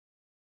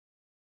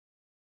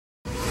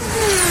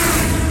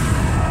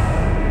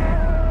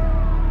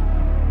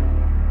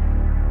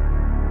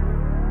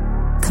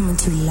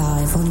to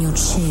live on your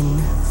chin.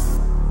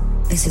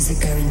 This is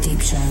a Going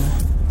Deep show.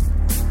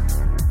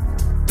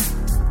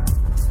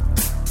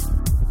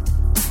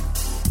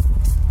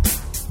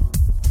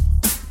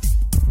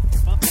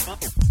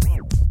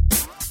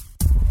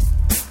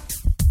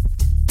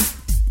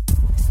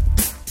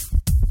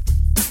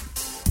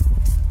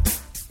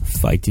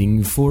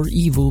 Fighting for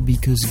evil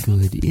because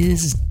good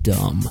is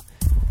dumb.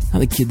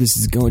 I'm the kid. This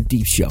is Going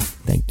Deep show.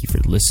 Thank you for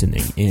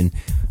listening. And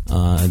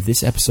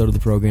this episode of the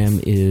program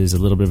is a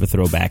little bit of a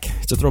throwback.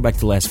 It's a throwback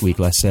to last week,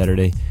 last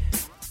Saturday.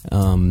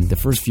 The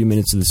first few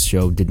minutes of this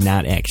show did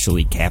not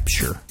actually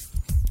capture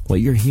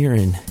what you're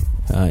hearing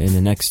in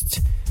the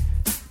next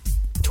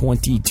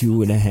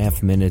 22 and a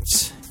half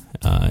minutes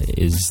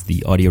is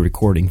the audio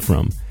recording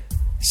from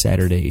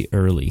Saturday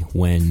early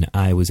when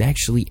I was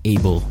actually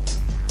able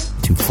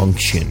to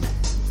function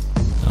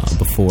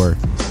before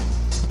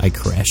I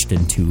crashed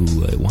into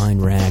a wine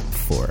rack,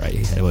 before I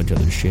had a bunch of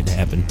other shit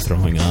happen,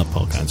 throwing up,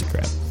 all kinds of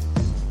crap.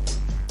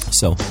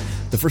 So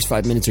the first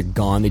 5 minutes are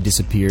gone. They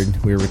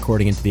disappeared. We were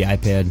recording into the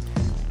iPad,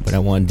 but I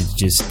wanted to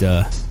just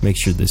make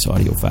sure this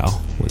audio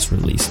file was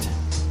released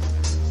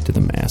to the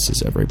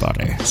masses,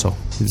 everybody. So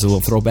it's a little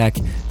throwback.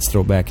 It's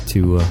throwback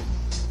to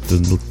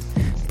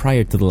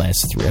prior to the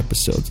last 3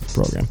 episodes of the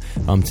program.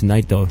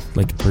 Tonight, though, I'd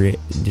like to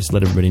just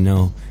let everybody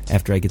know,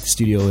 after I get the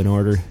studio in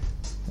order,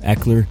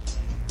 Eckler,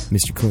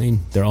 Mr. Clean,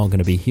 they're all going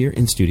to be here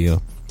in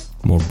studio.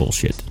 More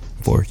bullshit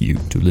for you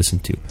to listen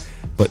to.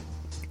 But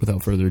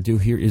without further ado,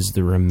 here is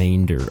the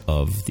remainder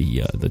of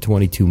the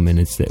 22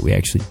 minutes that we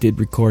actually did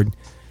record.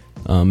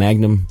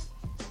 Magnum,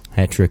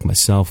 Hat-Trick,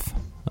 myself,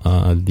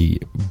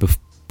 the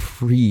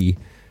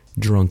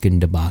pre-drunken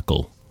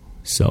debacle.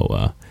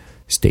 So,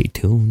 stay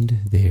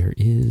tuned. There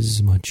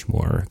is much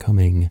more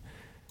coming.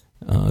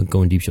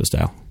 Going Deep show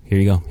style. Here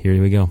you go.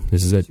 Here we go.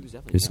 This is it. She was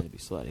definitely trying to be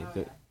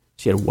slutty.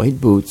 She had white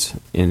boots,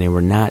 and they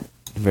were not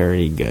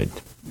very good.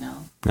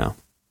 No.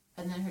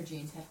 And then her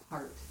jeans had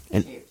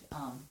heart-shaped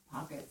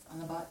pockets on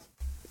the butt.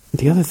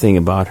 The other thing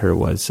about her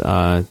was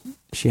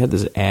she had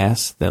this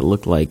ass that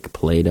looked like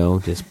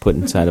Play-Doh, just put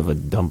inside of a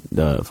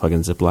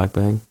fucking Ziploc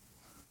bag.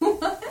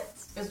 What?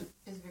 It was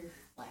very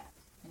flat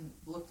and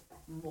looked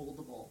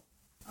moldable.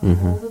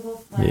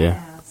 Moldable flat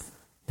ass.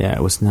 Yeah,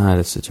 it was not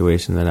a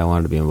situation that I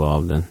wanted to be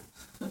involved in.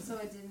 So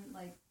it didn't,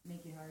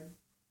 make you hard?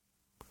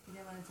 You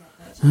didn't want to tap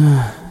that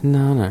shit?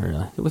 No, not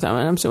really.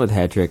 I'm still with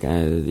Hat-Trick.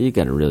 You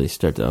got to really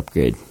start to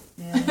upgrade.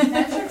 Yeah,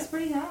 Hat-Trick's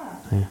pretty hot.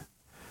 Yeah.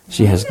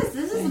 She has. This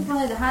is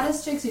probably the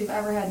hottest chicks we've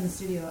ever had in the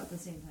studio at the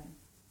same time.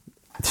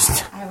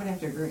 I would have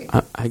to agree.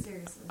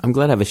 Seriously. I'm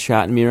glad I have a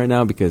shot in me right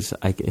now because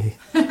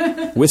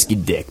whiskey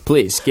dick,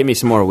 please give me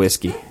some more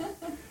whiskey.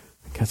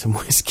 I got some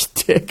whiskey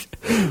dick.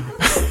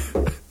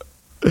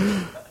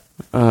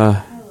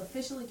 I will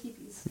officially keep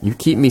you. You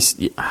keep me.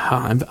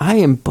 I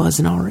am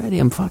buzzing already.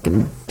 I'm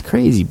fucking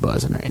crazy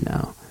buzzing right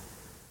now.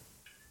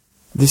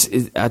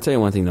 I'll tell you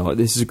one thing though.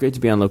 This is great to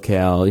be on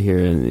locale here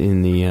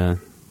in the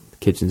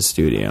kitchen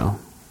studio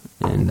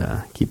and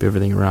keep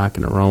everything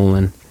rocking and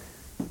rolling.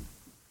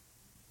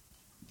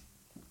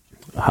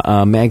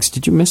 Mags,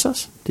 did you miss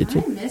us? Did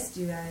you? I missed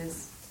you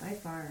guys by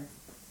far.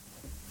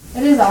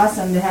 It is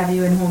awesome to have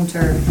you in home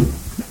turf.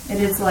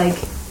 It is like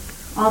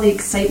all the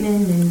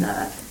excitement and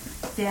the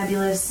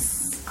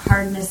fabulous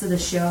hardness of the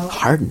show.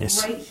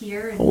 Hardness? Right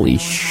here. In Holy my own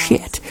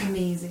shit. house.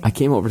 Amazing. I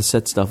came over to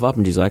set stuff up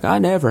and she's like, I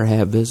never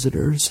have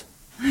visitors.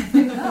 I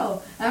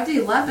know. After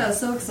you left, I was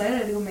so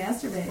excited to go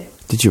masturbate.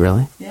 Did you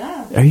really?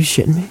 Yeah. Are you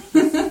shitting me?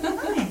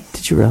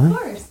 Did you really? Of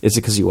course. Is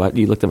it because you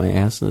looked at my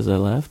ass as I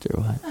left or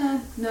what?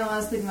 No, I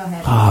was thinking about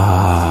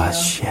having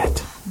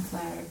Shit. I'm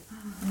flattered.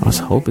 I was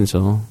hoping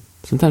so.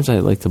 Sometimes I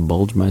like to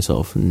bulge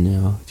myself,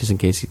 and just in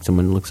case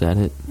someone looks at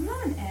it. I'm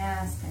not an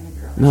ass kind of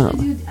girl. No.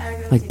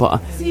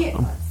 See,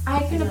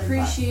 I can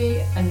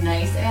appreciate a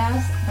nice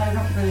ass, but I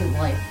don't really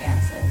like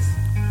asses.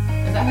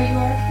 Is that how you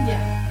are?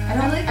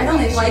 Yeah. I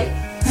don't like.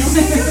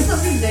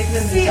 Something big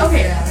than See,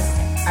 okay.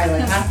 I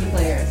like hockey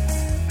players.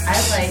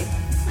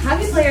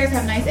 Hockey players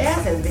have nice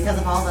asses because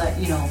of all the,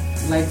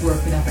 leg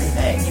work and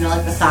everything.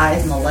 Like the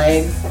thighs and the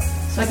legs.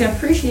 So I can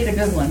appreciate a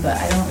good one, but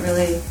I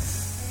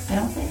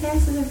don't think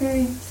asses are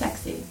very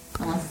sexy.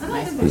 Unless it's I a don't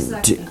nice think one.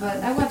 they're sexy, but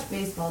I watch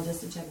baseball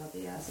just to check out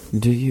the asses.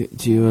 Do you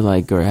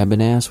grab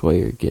an ass while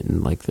you're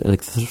getting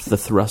the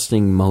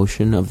thrusting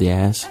motion of the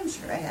ass? I'm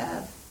sure I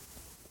have.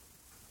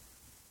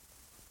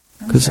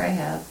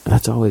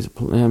 That's always.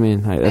 I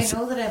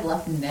know that I've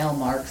left nail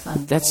marks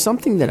on. That's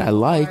something that I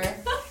like.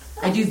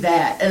 I do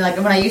that, and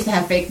when I used to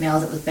have fake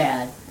nails, it was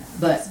bad.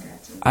 But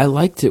I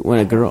liked it when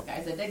a girl.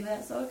 Guys, I dig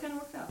that, so it kind of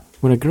worked out.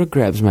 When a girl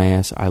grabs my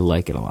ass, I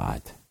like it a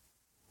lot.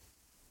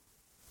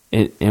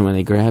 And when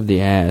they grab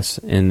the ass,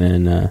 and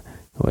then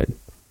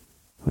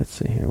let's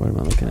see here. What am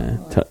I looking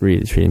at?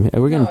 Read me.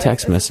 We're getting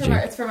text messaging.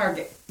 It's from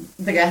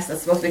the guest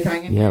that's supposed to be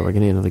coming in. Yeah, we're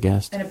getting another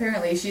guest. And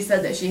apparently, she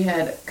said that she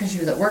had, because she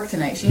was at work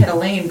tonight, she had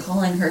Elaine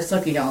calling her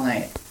Sookie all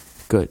night.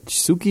 good.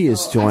 Suki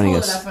is joining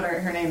us. That's what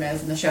her name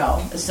is in the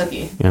show. Is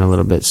Suki. In a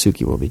little bit,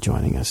 Suki will be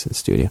joining us in the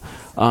studio.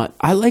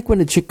 I like when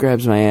a chick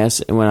grabs my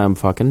ass when I'm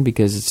fucking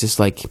because it's just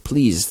like,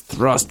 please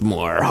thrust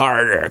more,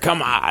 harder.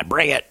 Come on,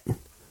 bring it.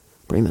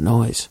 Bring the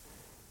noise.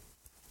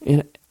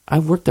 And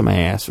I've worked on my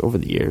ass over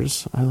the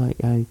years.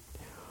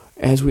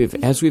 As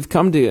we've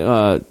come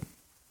to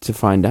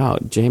find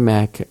out, J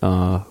Mac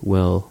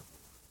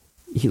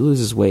he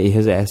loses weight.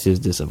 His ass is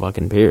just a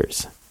fucking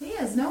pierce. He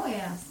has no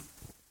ass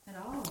at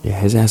all. Yeah,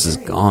 his ass is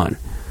gone.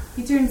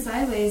 He turned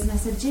sideways, and I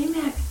said, "J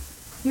Mac,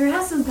 your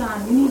ass is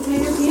gone. You need to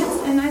tie your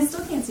pants." And I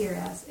still can't see your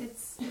ass. It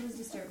was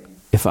disturbing.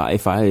 If I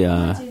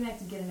want J Mac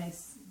to get a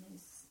nice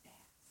ass.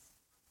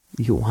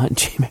 You want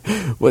J Mac?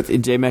 What?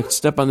 J Mac,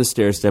 step on the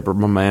stair stepper,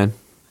 my man.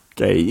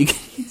 Okay.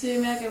 J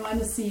Mac, I want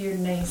to see your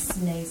nice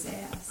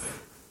ass.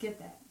 Get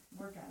that.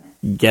 Work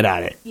on it. Get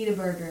on it. Eat a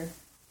burger,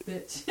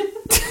 bitch.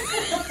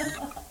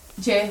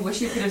 Jay, I wish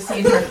you could have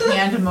seen her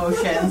hand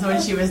motions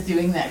when she was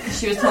doing that because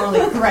she was totally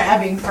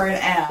grabbing for an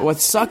ass.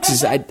 What sucks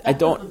is I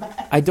don't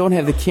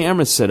have the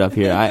camera set up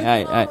here.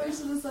 I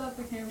should have set up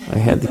the camera. I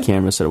had the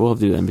camera set up. We'll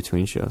do that in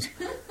between shows.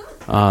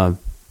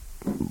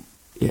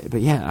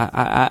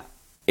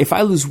 If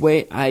I lose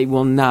weight, I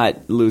will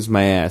not lose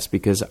my ass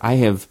because I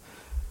have.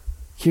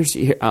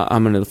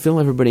 I'm going to fill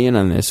everybody in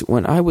on this.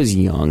 When I was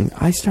young,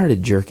 I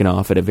started jerking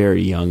off at a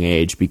very young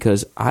age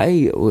because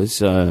I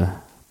was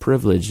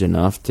privileged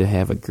enough to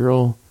have a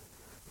girl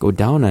go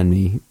down on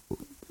me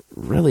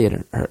really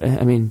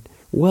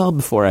well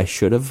before I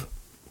should have.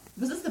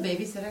 Was this the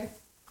babysitter?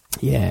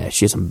 Yeah,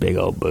 she has some big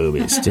old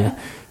boobies, too.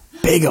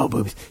 Big old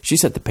boobies. She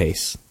set the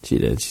pace. She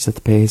did. She set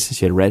the pace.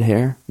 She had red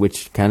hair,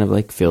 which kind of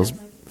like fits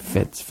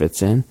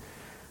in.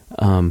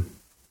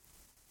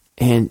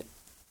 And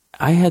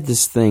I had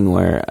this thing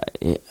where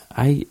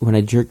when I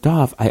jerked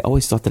off, I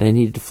always thought that I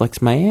needed to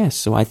flex my ass.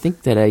 So I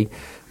think that I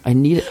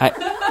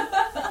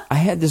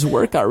had this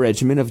workout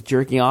regimen of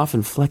jerking off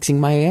and flexing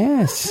my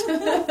ass.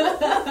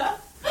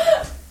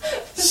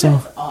 That's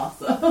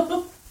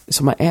awesome.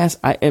 So my ass,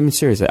 I am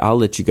seriously, I'll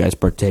let you guys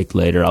partake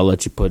later. I'll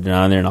let you put it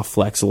on there and I'll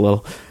flex a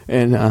little.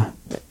 And I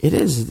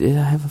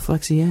have a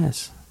flexy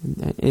ass.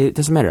 It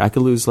doesn't matter. I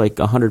could lose like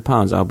 100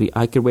 pounds.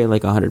 I could weigh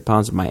like 100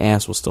 pounds and my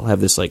ass will still have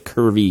this like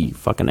curvy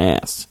fucking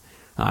ass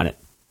on it.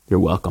 You're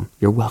welcome.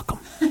 You're welcome.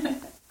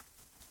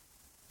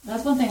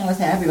 That's one thing I was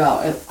happy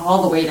about.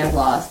 All the weight I've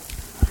lost.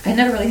 I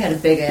never really had a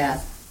big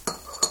ass,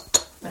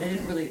 but I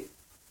didn't really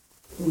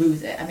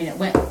lose it. I mean, it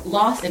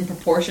lost in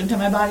proportion to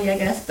my body, I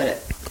guess,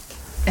 but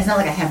it's not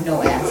like I have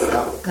no ass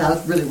still, because I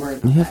was really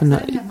worried about that.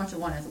 I didn't have much of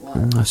one as it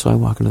was. So I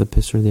walked into the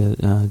pisser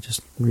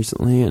just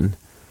recently, and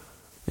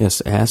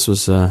yes, ass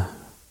was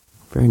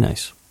very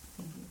nice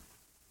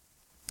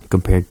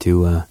compared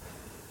to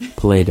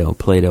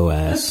Play-Doh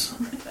ass.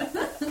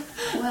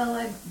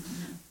 Well,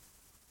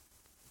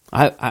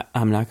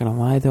 I'm not going to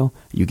lie, though.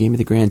 You gave me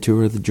the grand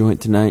tour of the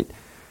joint tonight,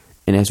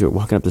 and as we were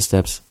walking up the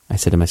steps, I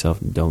said to myself,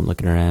 don't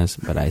look at her ass,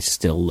 but I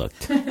still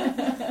looked. I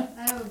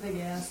have a big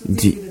ass.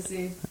 It's easy to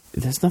see.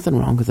 There's nothing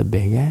wrong with a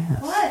big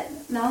ass. What?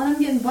 Now that I'm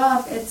getting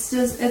buff, it's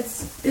just,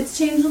 it's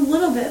changed a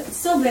little bit. It's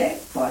still big,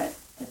 but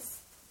it's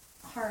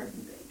hard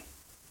and big.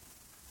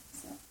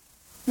 So.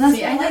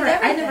 See, I never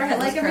had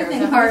like this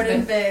everything curve. hard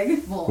and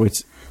big.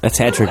 That's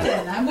Hatrick.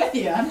 I'm with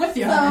you.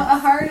 So a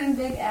hard and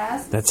big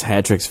ass. That's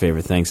Hatrick's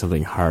favorite thing,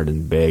 something hard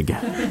and big.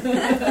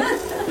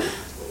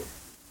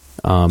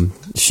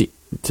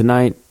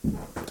 Tonight,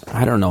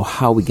 I don't know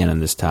how we get on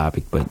this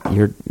topic, but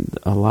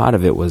a lot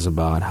of it was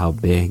about how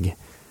big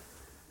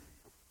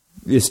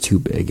is too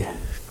big.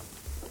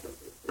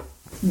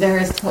 There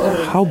is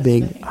totally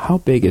how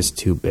big is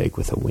too big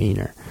with a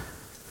wiener?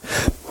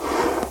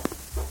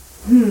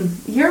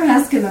 You're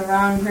asking the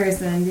wrong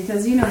person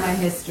because you know my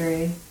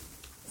history.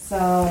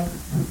 So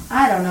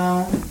I don't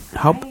know.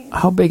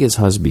 How big is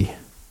Husby?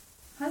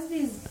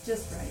 Husby's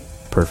just right.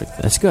 Perfect.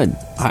 That's good.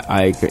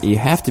 I agree. You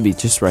have to be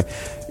just right.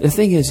 The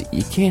thing is,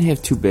 you can't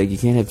have too big. You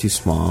can't have too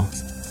small.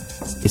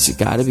 It's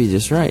got to be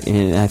just right.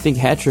 And I think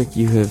Hatrick,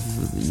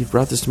 you've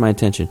brought this to my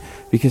attention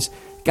because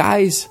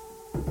guys,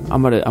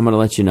 I'm gonna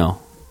let you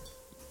know.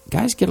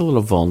 Guys get a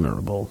little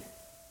vulnerable.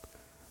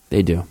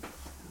 They do.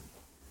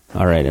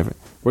 All right,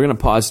 we're gonna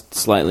pause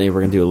slightly. We're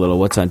gonna do a little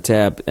what's on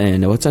tap,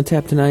 and what's on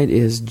tap tonight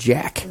is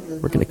Jack.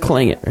 We're gonna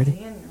clang it.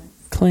 Ready?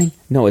 Clang.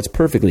 No, it's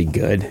perfectly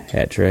good.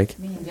 Hatrick.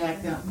 Me and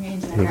Jack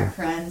are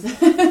friends.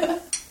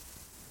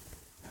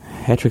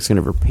 Hatrick's gonna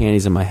have her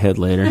panties in my head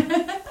later.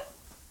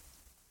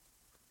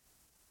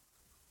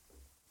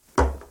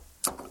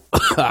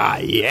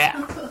 Yeah.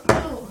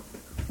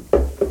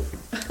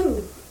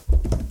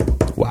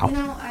 Wow. You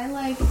know, I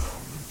like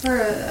for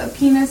a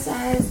penis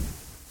size.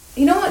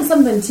 You don't want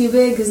something too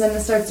big because then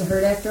it starts to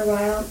hurt after a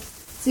while.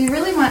 So you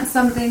really want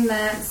something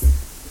that's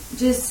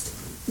just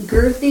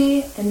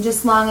girthy and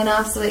just long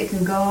enough so that it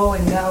can go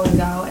and go and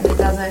go, and it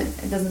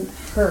doesn't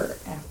hurt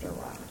after a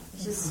while.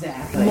 It's just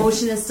the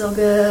motion is still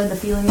good, the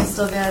feeling is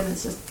still good. And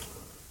it's just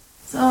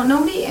so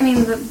nobody. I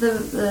mean,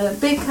 the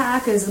big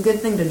cock is a good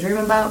thing to dream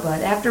about,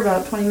 but after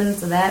about 20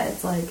 minutes of that,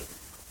 it's like,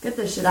 get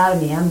this shit out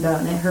of me. I'm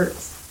done. It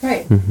hurts.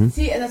 Right.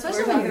 See, and that's what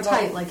we're Especially when talking you're about.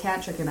 tight, like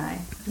Patrick and I.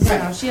 You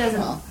Right. know, she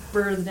hasn't Well.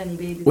 birthed any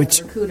babies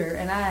Which- out of her cooter,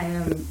 and I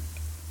am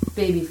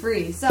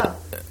baby-free. So,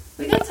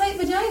 we got tight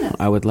vaginas.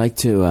 I would like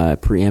to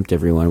preempt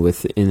everyone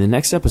with, in the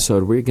next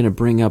episode, we're going to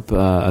bring up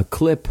a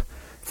clip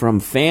from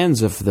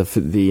fans of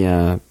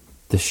the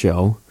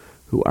show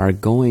who are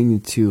going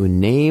to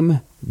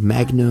name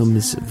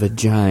Magnum's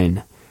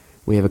vagina.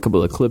 We have a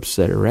couple of clips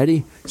that are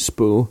ready.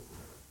 Spoo,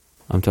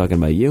 I'm talking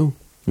about you.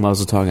 I'm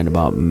also talking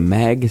about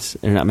Wombat.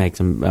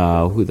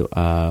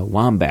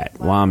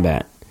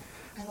 Wombat.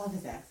 I love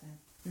his accent.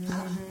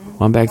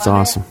 Wombat's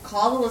awesome.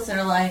 Call the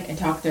listener line and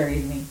talk dirty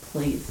to me,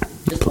 please.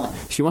 Just once.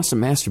 She wants to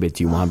masturbate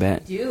to you,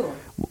 Wombat. I do.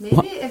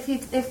 Maybe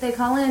if they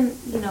call in,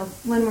 you know,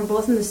 when we're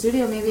both in the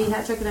studio, maybe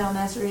Patrick and I will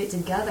masturbate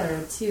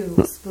together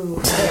to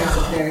spoof.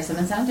 There's some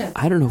incentive.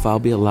 I don't know if I'll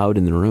be allowed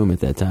in the room at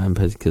that time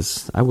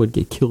because I would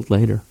get killed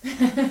later.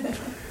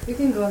 You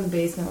can go in the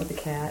basement with the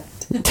cat.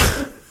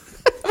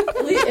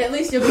 At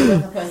least you'll be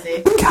with the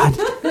pussy.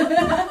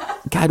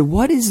 God,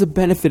 what is the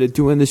benefit of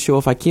doing this show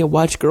if I can't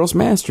watch girls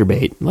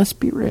masturbate? Let's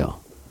be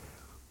real.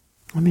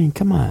 I mean,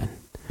 come on.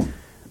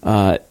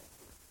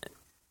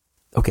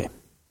 Okay.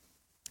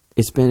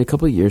 It's been a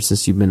couple of years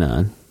since you've been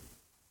on.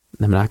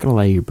 I'm not going to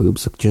lie, your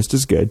boobs look just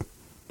as good.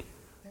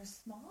 They're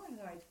smaller,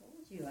 though. I told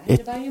you. I had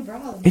to buy new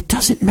bras. It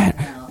doesn't matter.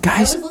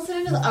 Guys. I was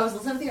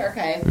listening to the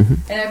archive,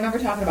 and I remember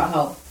talking about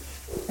how,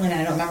 and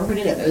I don't remember who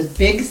did it, but it was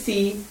big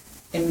C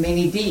and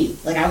mini D.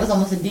 Like, I was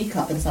almost a D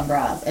cup in some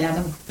bras, and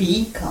I'm a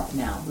B cup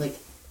now. Like,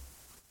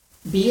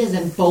 B is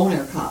in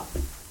boner cup.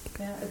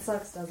 Yeah, it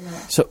sucks, doesn't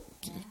it? So,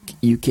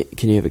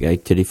 can you have a guy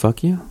titty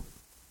fuck you?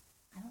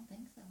 I don't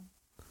think so.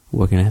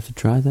 We're going to have to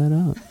try that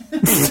out.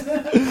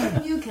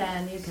 You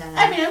can.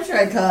 I mean, I'm sure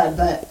I could,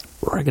 but...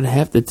 We're going to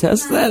have to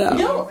test that out.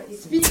 No,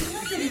 speaking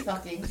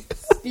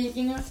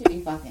of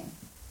titty fucking,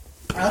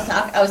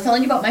 I was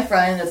telling you about my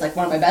friend that's like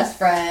one of my best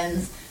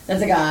friends.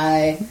 That's a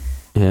guy.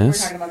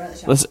 Yes. We're talking about it at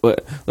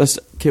the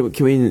show.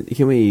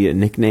 Can we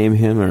nickname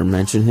him or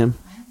mention him?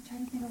 I'm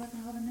trying to think of what the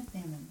hell to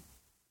nickname him.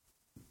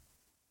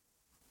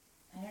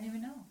 I don't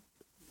even know.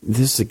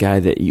 This is a guy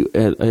that you,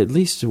 at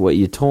least what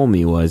you told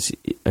me was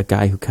a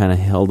guy who kind of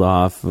held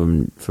off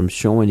from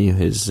showing you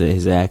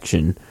his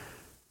action.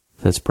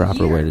 That's the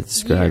proper way to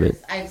describe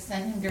it. I've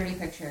sent him dirty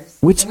pictures.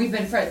 Which- And we've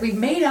been friends. We've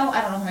made out. I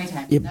don't know how many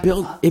times. It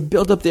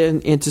built up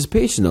the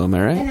anticipation, though. Am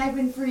I right? And I've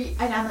been free.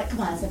 And I'm like,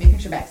 come on, send me a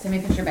picture back. Send me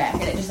a picture back.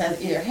 And it just says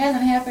either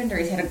hasn't happened or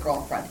he's had a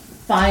girlfriend.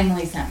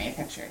 Finally sent me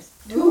pictures.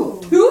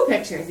 Two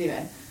pictures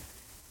even.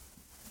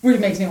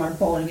 Which makes me want to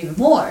bone him even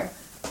more.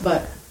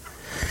 But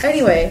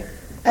anyway,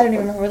 I don't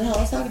even remember what the hell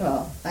I was talking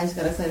about. I just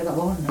got excited about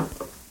boning him.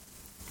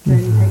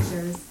 Dirty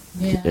pictures.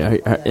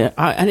 Yeah.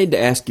 I need to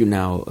ask you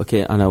now,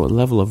 okay, on a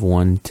level of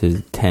 1 to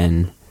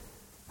 10,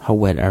 how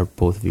wet are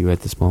both of you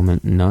at this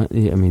moment? No, I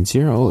mean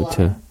 0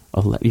 to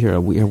 11. You're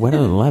wetter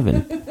than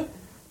 11.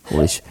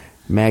 Holy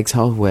Mags,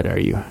 how wet are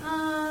you?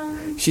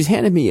 She's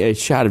handed me a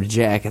shot of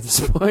Jack at this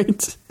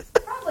point.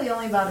 Probably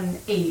only about an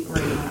 8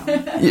 right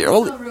now. You're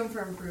only, Still room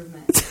for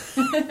improvement.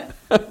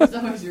 There's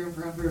always room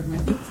for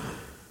improvement.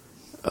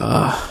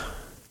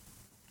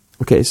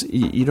 okay, so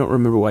you don't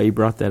remember why you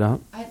brought that up?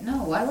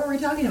 No, why were we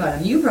talking about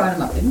him? You brought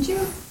him up, didn't you?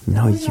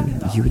 No, What were we talking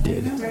about? you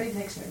did. Dirty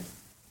pictures.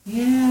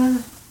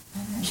 Yeah.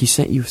 He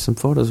sent you some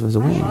photos as a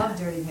I wing. love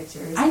dirty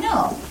pictures. I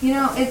know. You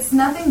know, it's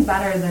nothing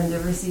better than to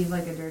receive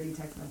like a dirty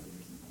text message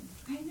or something.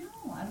 I know.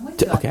 I'm with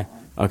you on Okay, that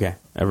one. okay,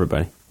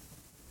 everybody.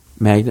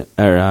 Magda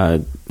or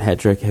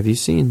Hedrick, have you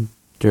seen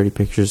dirty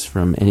pictures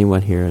from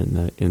anyone here in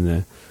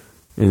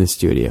the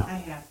studio? I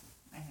have.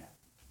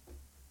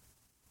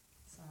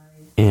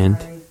 Sorry. And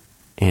Sorry.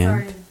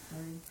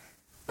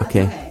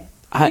 okay.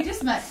 We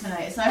just met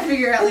tonight, so I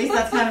figure at least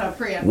that's kind of a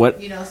preempt. What-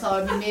 You know,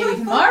 so maybe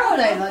tomorrow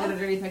night I'll get a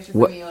dirty picture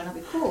from you and I'll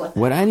be cool with it.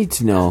 What I need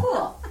to know,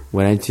 Cool.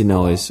 what I need to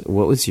know is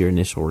what was your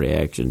initial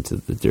reaction to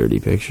the dirty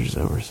pictures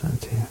that were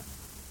sent to you?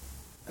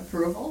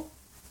 Approval?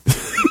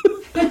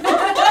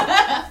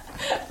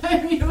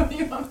 I mean, what do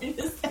you want me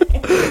to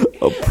say?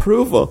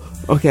 Approval.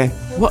 Okay.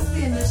 What's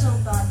the initial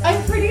thought? I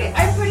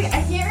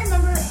can't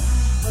remember.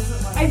 Was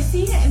it like, I've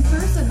seen it in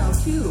person though,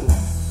 too.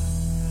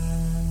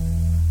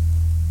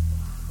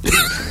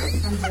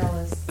 I'm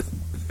jealous.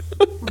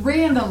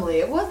 Randomly.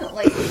 It wasn't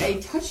like I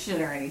touched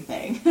it or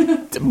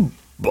anything.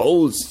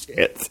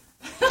 Bullshit.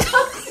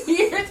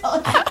 You're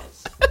telling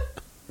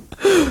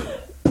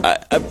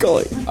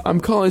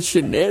I'm calling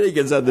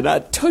shenanigans on the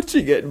not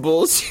touching it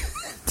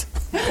bullshit.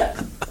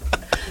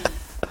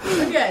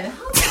 Again,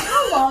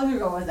 how long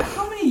ago was it?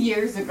 How many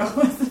years ago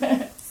was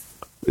this?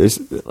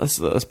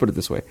 Let's put it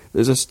this way.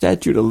 There's a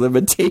statute of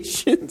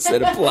limitations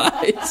that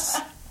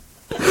applies.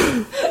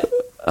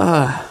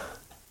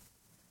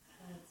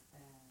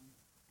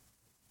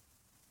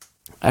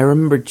 I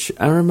remember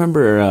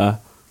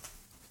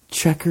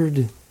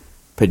checkered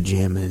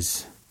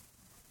pajamas.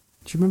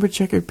 Do you remember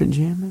checkered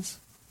pajamas?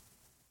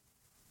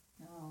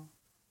 No.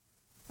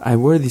 I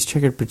wore these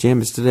checkered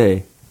pajamas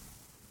today.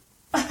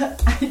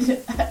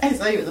 I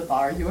saw you at the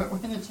bar. You weren't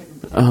wearing the chicken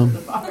pajamas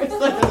at the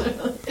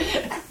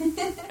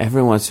bar.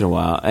 Every once in a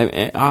while,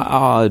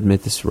 I'll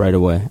admit this right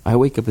away. I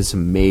wake up with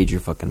some major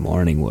fucking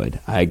morning wood.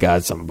 I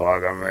got some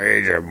fucking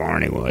major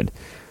morning wood.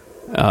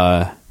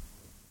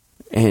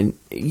 And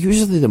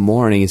usually the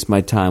morning is my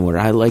time where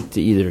I like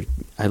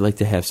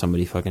to have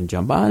somebody fucking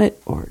jump on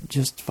it or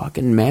just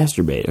fucking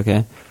masturbate,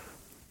 okay?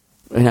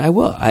 And I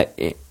will.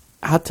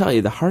 I'll tell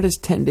you, the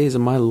hardest 10 days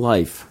of my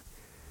life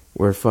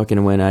were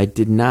fucking when I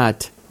did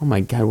not... Oh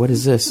my God, what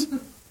is this?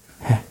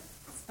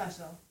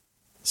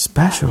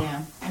 Special?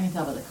 Yeah, I can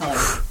tell by the color.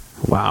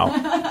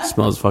 Wow.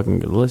 Smells fucking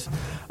delicious.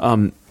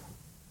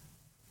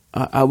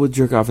 I would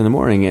jerk off in the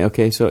morning,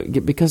 okay? So,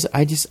 because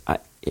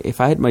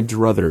if I had my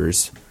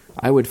druthers,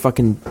 I would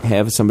fucking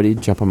have somebody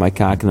jump on my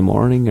cock in the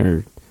morning,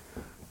 or...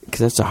 Because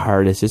that's the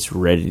hardest. It's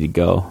ready to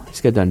go.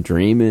 Just got done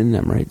dreaming.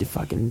 I'm ready to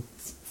fucking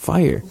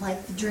fire.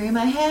 Like the dream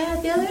I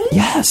had the other day?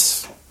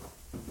 Yes.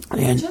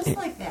 And just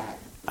like that.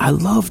 I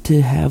love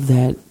to have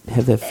that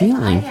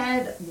feeling. If I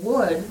had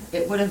wood,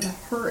 it would have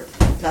hurt.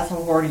 That's how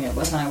horny it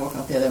was when I woke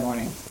up the other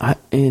morning.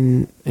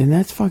 And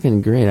that's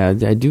fucking great.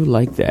 I do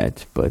like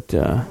that, but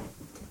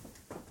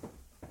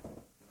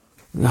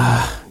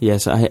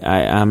yes,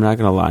 I'm not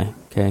gonna lie.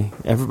 Okay,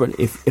 everybody,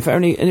 if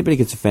anybody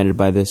gets offended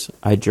by this,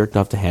 I jerked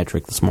off to Hat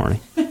Trick this morning,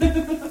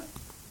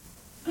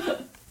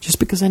 just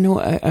because I know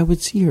I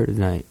would see her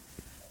tonight.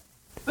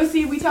 But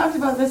see, we talked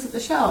about this at the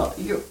show.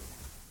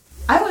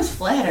 I was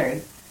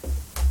flattered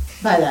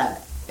by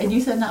that, and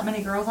you said not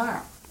many girls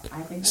are.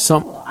 I think that's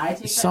cool. I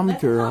take some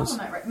that's girls. A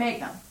compliment, right? Make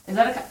them. Is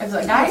that if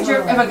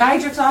a guy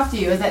jerks off to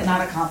you, is that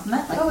not a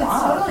compliment? Like, Oh, it's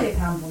wow. totally a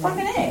compliment.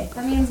 Fucking A.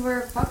 That means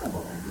we're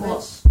fuckable. Well-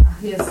 Which,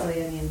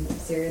 obviously, I mean,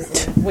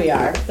 seriously. We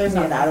are. There's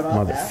no doubt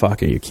about that.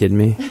 Motherfucker, you kidding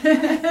me?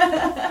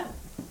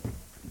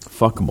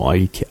 Fuck them all.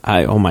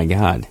 Oh my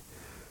God.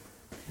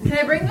 Can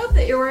I bring up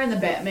that you're wearing the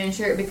Batman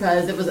shirt?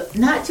 Because it was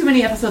not too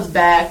many episodes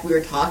back, we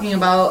were talking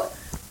about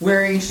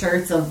wearing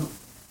shirts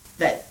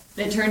that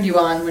turned you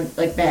on, when,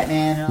 like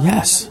Batman. And all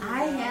Yes. that.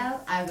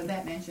 I have a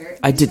Batman shirt.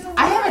 I did.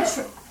 I have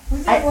a... We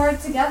could wear it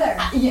together.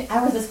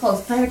 I was this close,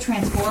 because I have a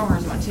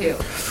Transformers one, too.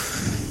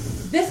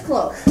 This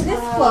close. We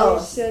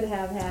Close. should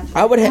have had.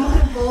 I would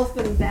have. We've both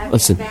been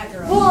Listen.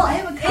 Batgirl. Well, I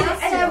have a costume.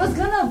 and I was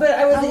gonna, but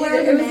I was I'll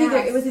wear the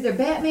mask. it was either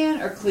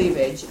Batman or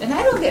cleavage, and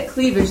I don't get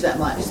cleavage that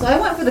much, so I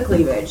went for the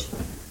cleavage.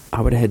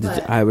 I would have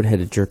had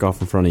to jerk off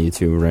in front of you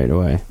two right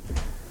away.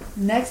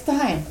 Next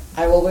time,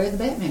 I will wear the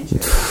Batman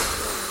shirt.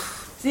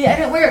 See, I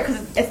didn't wear it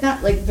because it's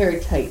not like very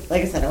tight.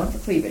 Like I said, I went for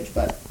cleavage,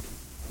 but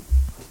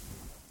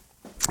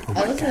I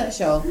listened to that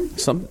show.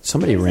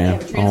 Somebody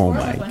ran. Oh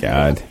my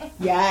God.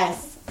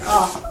 Yes.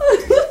 Oh.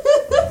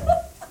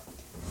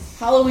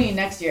 Halloween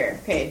next year.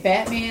 Okay,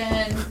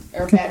 Batman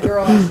or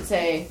Batgirl, I should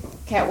say.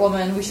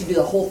 Catwoman. We should do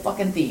the whole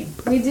fucking theme.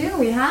 We do.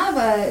 We have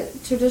a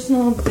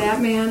traditional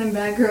Batman and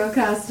Batgirl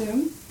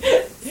costume.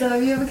 So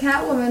if you have a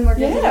Catwoman, we're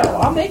good to go.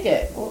 I'll make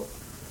it. Well,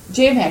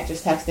 J-Mac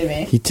just texted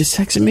me. He just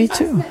texted me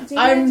too.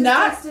 I'm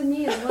not- Texted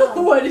me as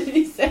well. What did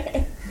he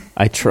say?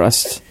 I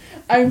trust.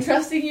 I'm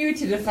trusting you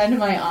to defend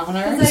my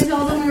honor. Because I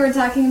told him we were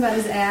talking about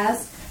his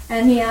ass,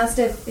 and he asked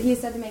if he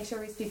said to make sure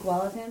we speak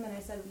well of him, and I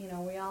said, you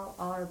know, we all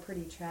are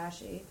pretty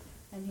trashy,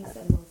 and he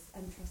said, well,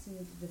 I'm trusting you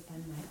to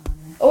defend my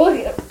honor.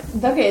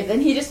 Oh, okay, then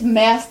he just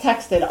mass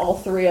texted all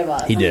three of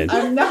us. He did.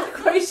 I'm not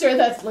quite sure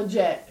that's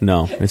legit.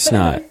 No, it's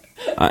not.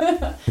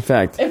 In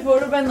fact, If it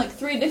would have been like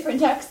three different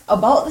texts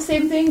about the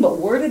same thing but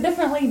worded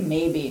differently,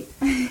 maybe.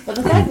 But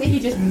the fact that he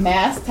just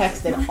mass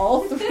texted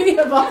all three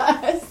of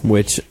us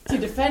which to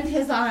defend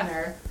his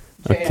honor,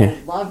 Jay, Okay.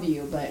 I love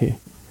you, but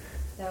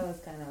That was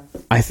kind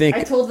of... I think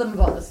I told them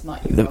about the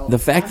smut you wrote. the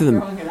fact I'm of the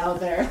throwing it out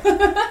there.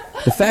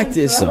 the fact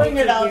is though. Throwing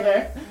it out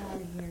there.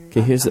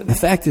 Okay, here's the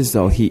fact is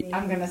though he.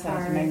 I'm gonna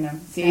send it to Magnum.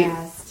 See,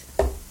 Fast.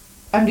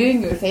 I'm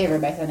doing you a favor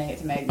by sending it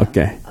to Magnum.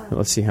 Okay,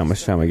 let's see how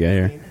much time we got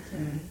here.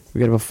 We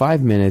got about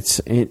 5 minutes,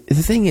 and the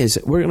thing is,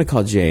 we're gonna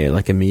call Jay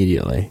like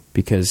immediately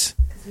because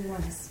Because we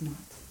want his smut.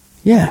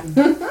 yeah,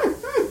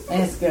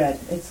 And it's good.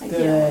 It's I good.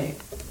 can't wait.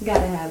 You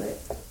gotta have it.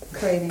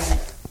 Craving it.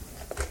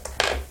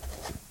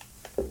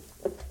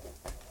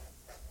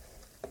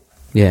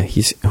 yeah.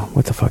 He's. Oh,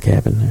 what the fuck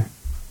happened there?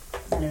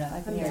 I don't know.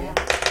 I can hear you.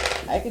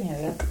 I can hear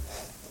you.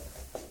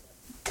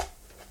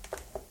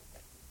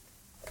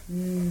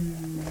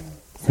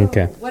 So,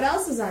 Okay. What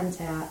else is on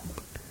tap?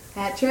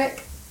 Hat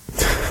trick?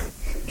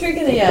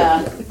 Drinking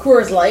the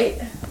Coors Light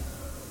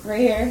right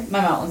here.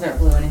 My mountains aren't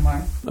blue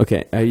anymore.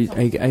 Okay, are you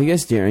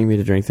guys daring me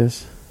to drink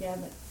this? Yeah,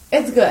 but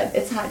It's good.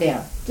 It's hot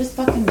damn. Just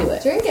fucking do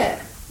it. drink it.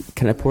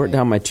 Can I pour it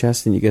down my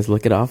chest and you guys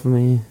lick it off of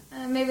me?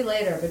 Maybe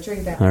later, but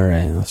drink that. All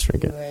right, let's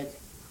drink Do it. it.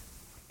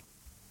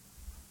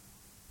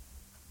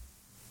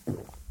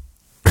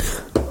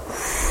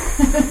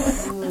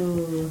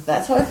 Ooh,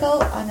 that's how I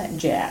felt on that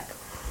Jack.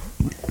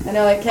 I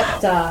know I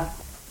kept,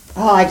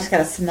 I just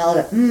gotta smell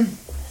it. It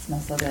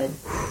smells so good.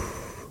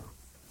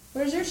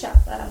 where's your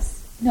shot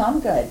glass? No, I'm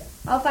good.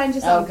 I'll find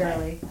you some Okay.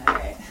 girly.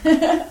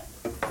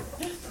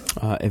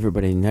 All right.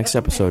 Everybody, next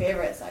That's episode. my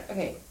favorite song.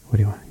 Okay. What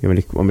do you want? You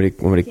want me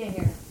to Can't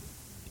hear.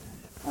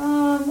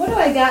 What do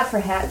I got for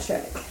hat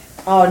trick?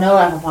 Oh no,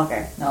 I'm a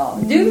punker.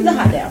 No, do the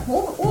hot down.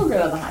 We'll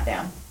go to the hot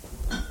down.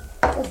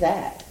 was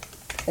that?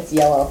 It's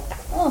yellow.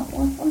 Oh,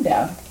 well, I'm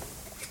down.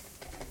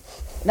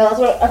 No, that's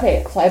what.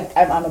 Okay, so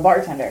I'm a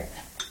bartender.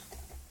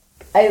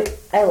 I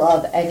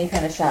love any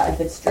kind of shot. If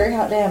it's straight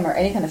hot damn or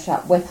any kind of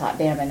shot with hot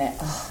damn in it,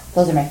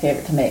 those are my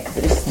favorite to make because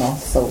it just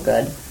smells so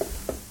good.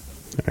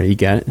 All right, you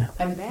got it?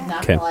 I'm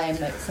not gonna lie,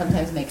 I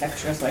sometimes make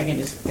extra so I can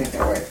just drink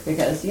at work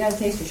because you gotta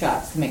taste your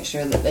shots to make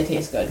sure that they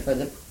taste good for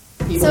the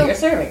people you're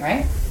serving,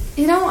 right?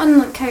 You know,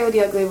 on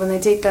Coyote Ugly, when they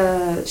take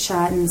the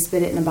shot and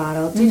spit it in a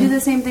bottle, do you do the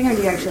same thing or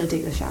do you actually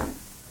take the shot?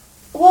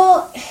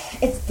 Well,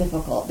 it's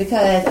difficult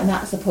because I'm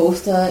not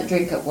supposed to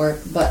drink at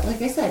work, but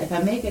like I said, if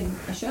I'm making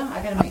a shot,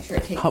 I gotta make sure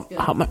it tastes good.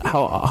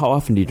 How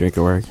often do you drink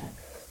at work?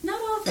 Not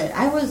often.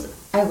 I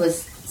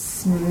was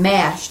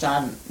smashed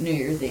on New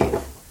Year's Eve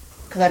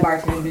because I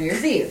bartended New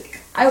Year's Eve.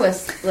 I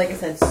was, like I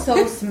said,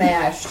 so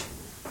smashed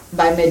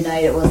by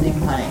midnight it wasn't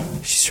even funny.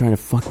 She's trying to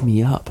fuck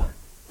me up.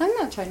 I'm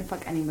not trying to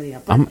fuck anybody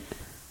up. But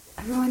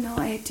everyone know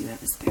I do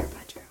have a spare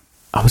bedroom.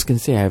 I was gonna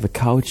say I have a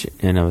couch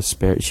and a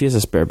spare. She has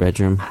a spare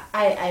bedroom.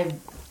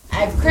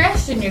 I've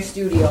crashed in your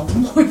studio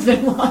more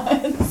than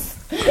once.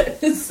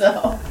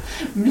 So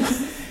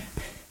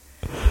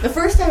the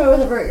first time I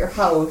was ever at your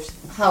house,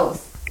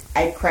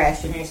 I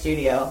crashed in your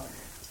studio.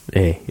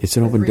 Hey, it's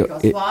an open door.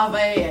 Suave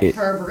and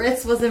Herb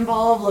Ritz was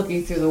involved,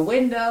 looking through the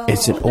window.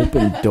 It's an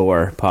open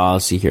door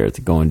policy here at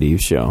the Going Deep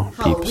Show.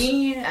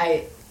 Halloween, peeps.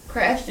 I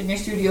crashed in your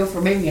studio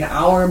for maybe an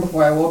hour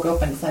before I woke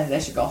up and decided I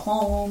should go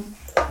home.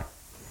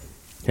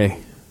 Hey,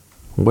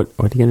 what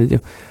are you gonna do?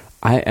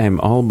 I am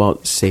all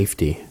about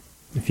safety.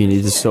 If you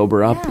need to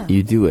sober up,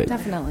 you do it.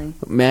 Definitely.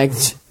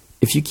 Mags,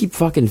 if you keep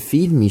fucking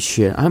feeding me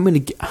shit, I'm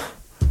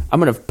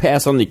gonna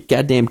pass on the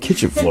goddamn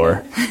kitchen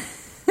floor.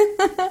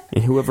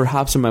 And whoever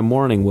hops in my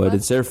morning wood,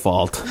 it's their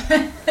fault.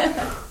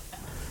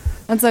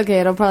 That's okay.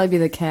 It'll probably be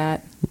the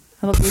cat.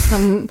 It'll be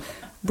some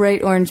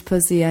bright orange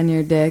pussy on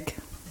your dick.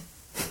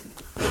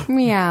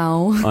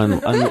 Meow.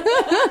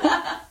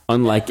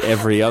 Unlike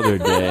every other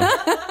day.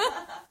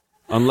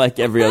 Unlike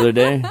every other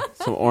day,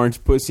 some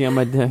orange pussy on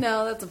my dick.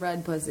 No, that's a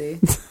red pussy.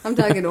 I'm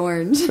talking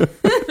orange.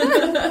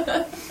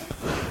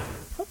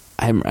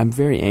 I'm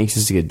very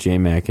anxious to get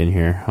J-Mac in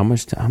here. How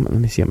much time? Let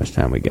me see how much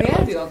time we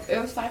got. It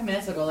was 5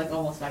 minutes ago, like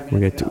almost 5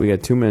 minutes ago. We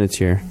got 2 minutes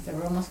here. So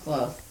we're almost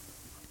close.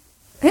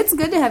 It's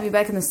good to have you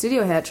back in the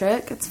studio, Hat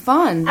Trick. It's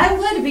fun. I'm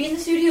glad to be in the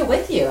studio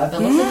with you. I've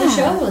been listening to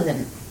shows,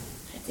 and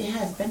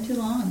it's been too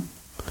long.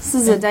 This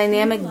is a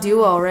dynamic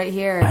duo right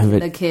here,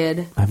 the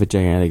kid. I have a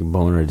gigantic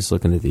boner just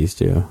looking at these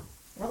two.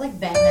 We're like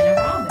Batman and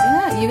Robin.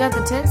 Yeah, you got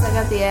the tits, I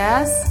got the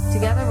ass.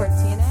 Together we're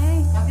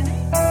TNA. Fucking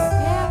A.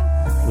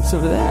 Yeah. What's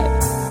up with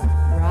that?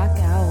 Rock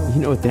out.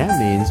 You know what that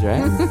means,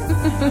 right?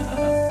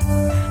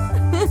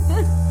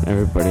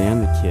 Everybody, I'm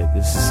the kid.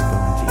 This is a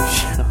Going Deep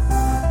show.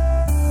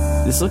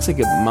 This looks like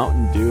a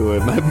Mountain Dew.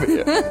 It might be.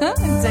 Take it. I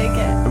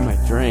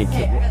might drink.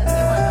 Hey, I gotta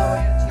say one. Oh, we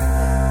gotta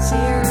cheers.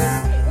 Cheers.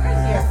 Hey,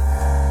 where's your...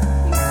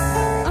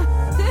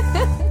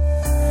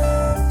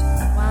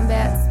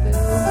 Wombat Spoo.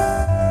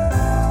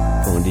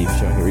 Going Deep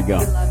show. Here we go.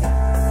 We love you.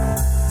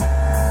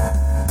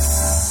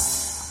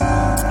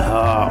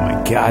 Oh my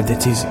God, that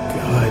tastes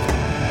good.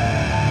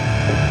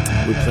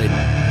 We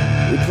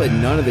played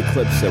none of the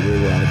clips that we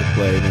wanted to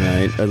play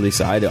tonight. At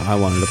least I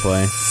wanted to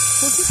play.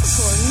 We'll keep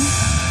recording.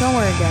 Don't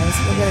worry, guys.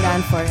 We'll get it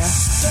on for you.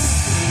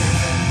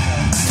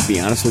 To be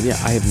honest with you,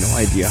 I have no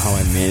idea how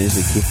I managed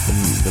to keep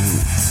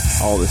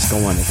all this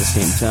going at the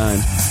same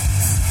time.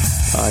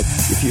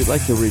 If you'd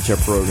like to reach our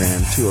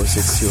program,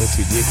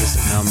 206-202-DEEP is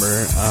the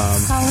number.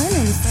 Call in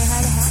and say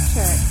hi to Hat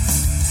Trick.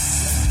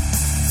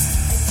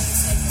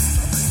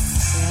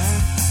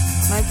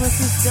 Yeah. My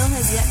pussy still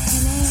has yet to be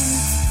named.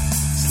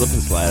 Slip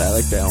and Slide, I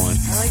like that one.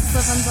 I like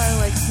Slip and Slide, I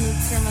like Smooth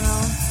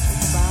Criminal.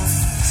 It's a boss.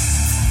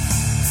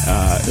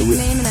 Keep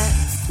naming it.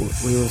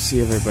 We will see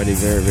everybody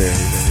very, very,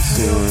 very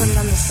soon. We'll put it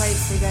on the site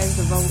for you guys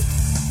to vote.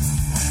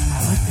 I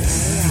like that.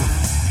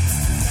 Yeah.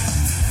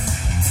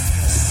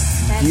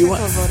 Do you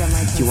want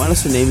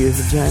us to name your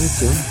vagina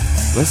too?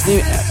 Let's name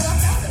it.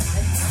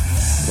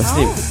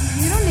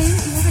 You don't name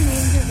it. You haven't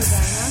named your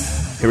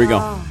vagina. Here we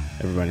go,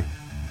 everybody.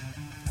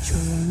 Enjoy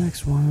the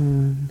next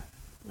one.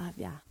 Love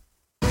ya.